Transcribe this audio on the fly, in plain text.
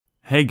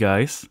Hey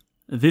guys,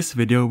 this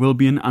video will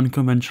be an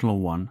unconventional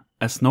one,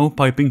 as no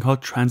piping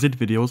hot transit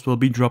videos will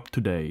be dropped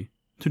today.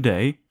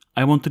 Today,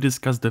 I want to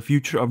discuss the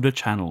future of the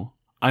channel.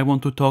 I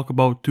want to talk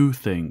about two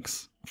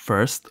things.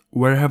 First,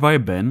 where have I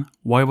been,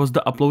 why was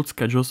the upload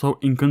schedule so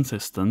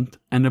inconsistent,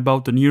 and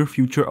about the near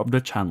future of the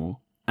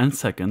channel. And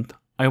second,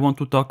 I want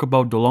to talk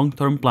about the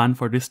long-term plan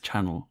for this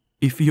channel.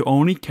 If you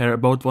only care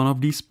about one of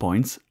these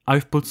points,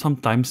 I've put some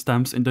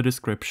timestamps in the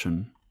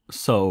description.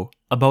 So,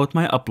 about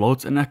my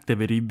uploads and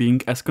activity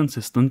being as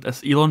consistent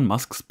as Elon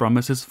Musk's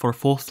promises for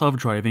full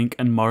self-driving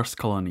and Mars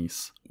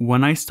colonies.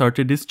 When I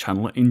started this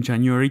channel in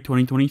January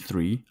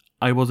 2023,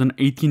 I was an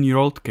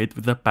 18-year-old kid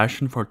with a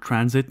passion for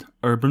transit,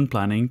 urban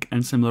planning,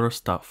 and similar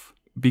stuff.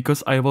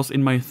 Because I was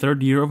in my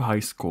third year of high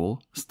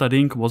school,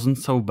 studying wasn't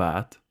so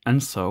bad,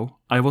 and so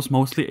I was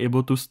mostly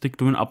able to stick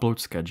to an upload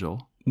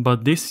schedule.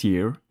 But this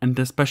year, and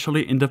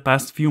especially in the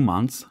past few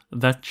months,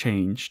 that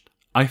changed.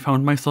 I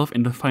found myself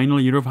in the final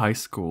year of high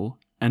school,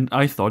 and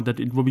I thought that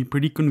it would be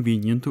pretty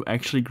convenient to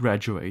actually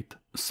graduate.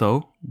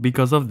 So,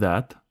 because of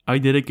that, I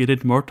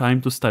dedicated more time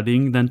to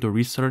studying than to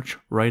research,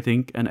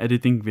 writing, and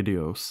editing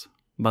videos.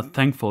 But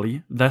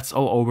thankfully, that's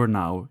all over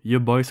now. Your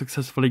boy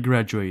successfully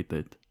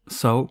graduated.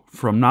 So,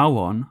 from now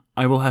on,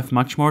 I will have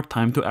much more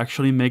time to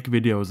actually make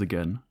videos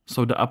again,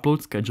 so the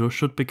upload schedule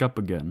should pick up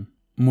again.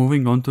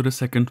 Moving on to the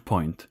second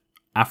point.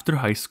 After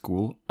high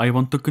school, I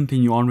want to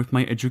continue on with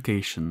my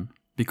education.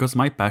 Because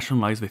my passion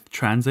lies with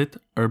transit,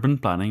 urban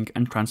planning,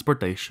 and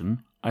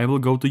transportation, I will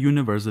go to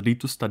university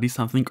to study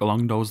something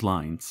along those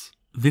lines.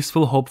 This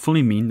will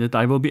hopefully mean that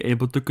I will be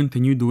able to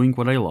continue doing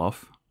what I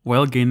love,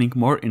 while gaining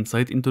more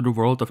insight into the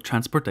world of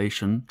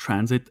transportation,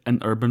 transit,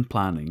 and urban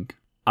planning.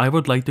 I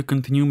would like to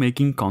continue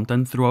making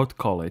content throughout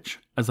college,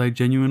 as I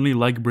genuinely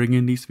like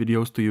bringing these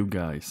videos to you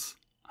guys.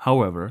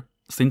 However,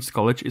 since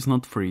college is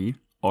not free,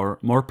 or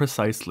more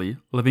precisely,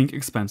 living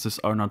expenses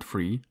are not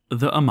free,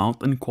 the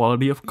amount and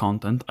quality of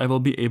content I will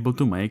be able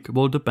to make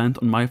will depend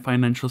on my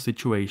financial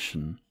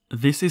situation.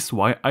 This is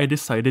why I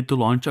decided to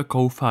launch a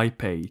Ko-Fi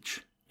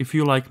page. If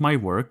you like my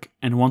work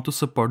and want to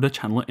support the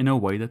channel in a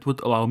way that would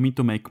allow me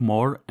to make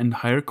more and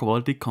higher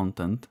quality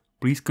content,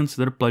 please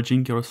consider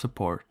pledging your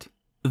support.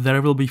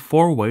 There will be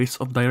 4 ways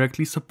of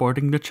directly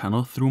supporting the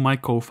channel through my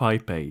Ko-Fi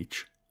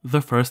page. The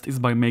first is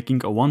by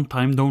making a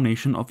one-time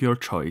donation of your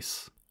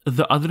choice.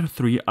 The other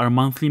 3 are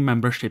monthly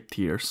membership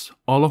tiers,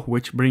 all of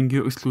which bring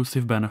you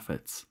exclusive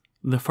benefits.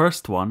 The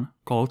first one,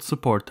 called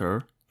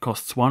Supporter,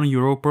 costs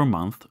 €1 per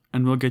month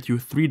and will get you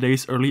 3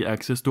 days early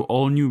access to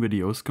all new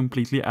videos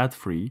completely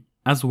ad-free,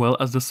 as well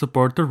as the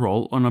supporter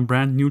role on a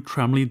brand new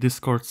Tramly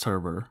Discord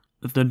server.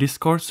 The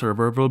Discord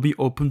server will be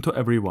open to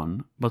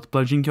everyone, but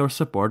pledging your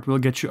support will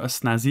get you a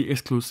snazzy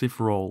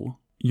exclusive role.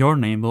 Your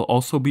name will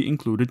also be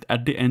included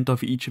at the end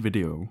of each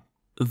video.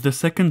 The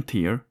second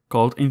tier,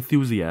 called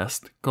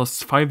Enthusiast,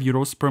 costs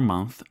 €5 per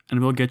month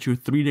and will get you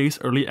 3 days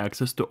early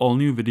access to all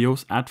new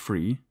videos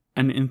ad-free,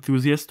 an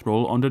enthusiast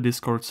role on the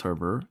Discord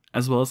server,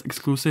 as well as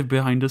exclusive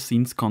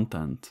behind-the-scenes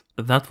content.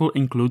 That will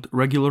include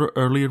regular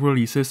early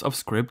releases of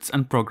scripts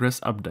and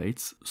progress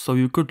updates, so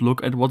you could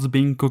look at what's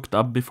being cooked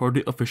up before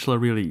the official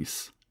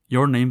release.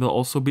 Your name will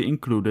also be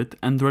included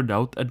and read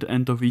out at the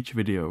end of each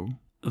video.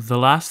 The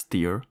last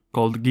tier,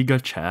 called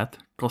Giga Chat,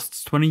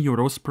 costs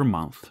 €20 per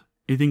month.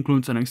 It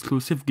includes an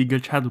exclusive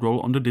GigaChat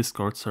role on the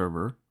Discord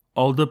server,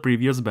 all the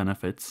previous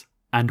benefits,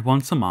 and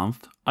once a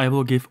month, I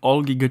will give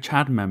all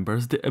GigaChat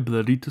members the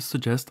ability to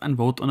suggest and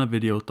vote on a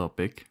video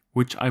topic,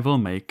 which I will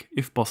make,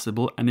 if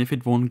possible and if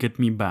it won't get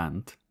me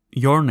banned.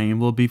 Your name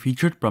will be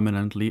featured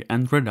prominently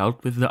and read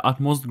out with the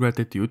utmost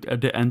gratitude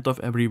at the end of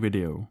every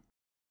video.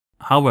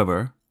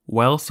 However,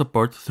 while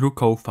support through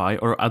Ko-Fi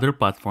or other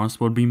platforms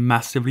will be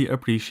massively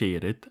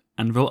appreciated,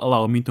 and will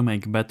allow me to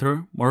make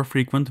better, more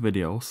frequent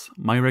videos,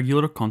 my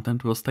regular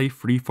content will stay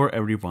free for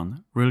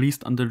everyone,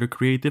 released under the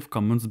Creative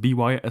Commons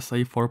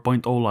BY-SA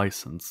 4.0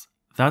 license.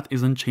 That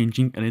isn't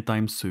changing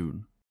anytime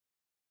soon.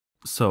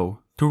 So,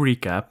 to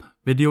recap,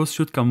 videos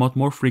should come out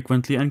more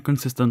frequently and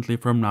consistently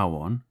from now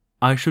on.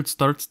 I should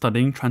start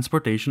studying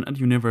transportation at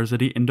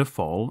university in the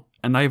fall,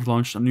 and I've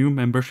launched a new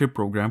membership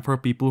program for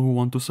people who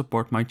want to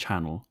support my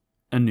channel.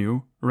 A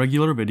new,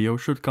 regular video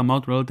should come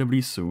out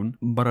relatively soon,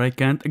 but I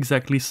can't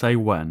exactly say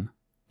when.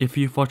 If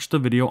you've watched the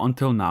video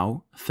until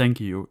now, thank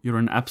you, you're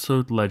an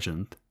absolute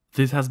legend.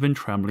 This has been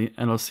Tramly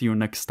and I'll see you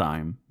next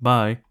time.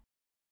 Bye!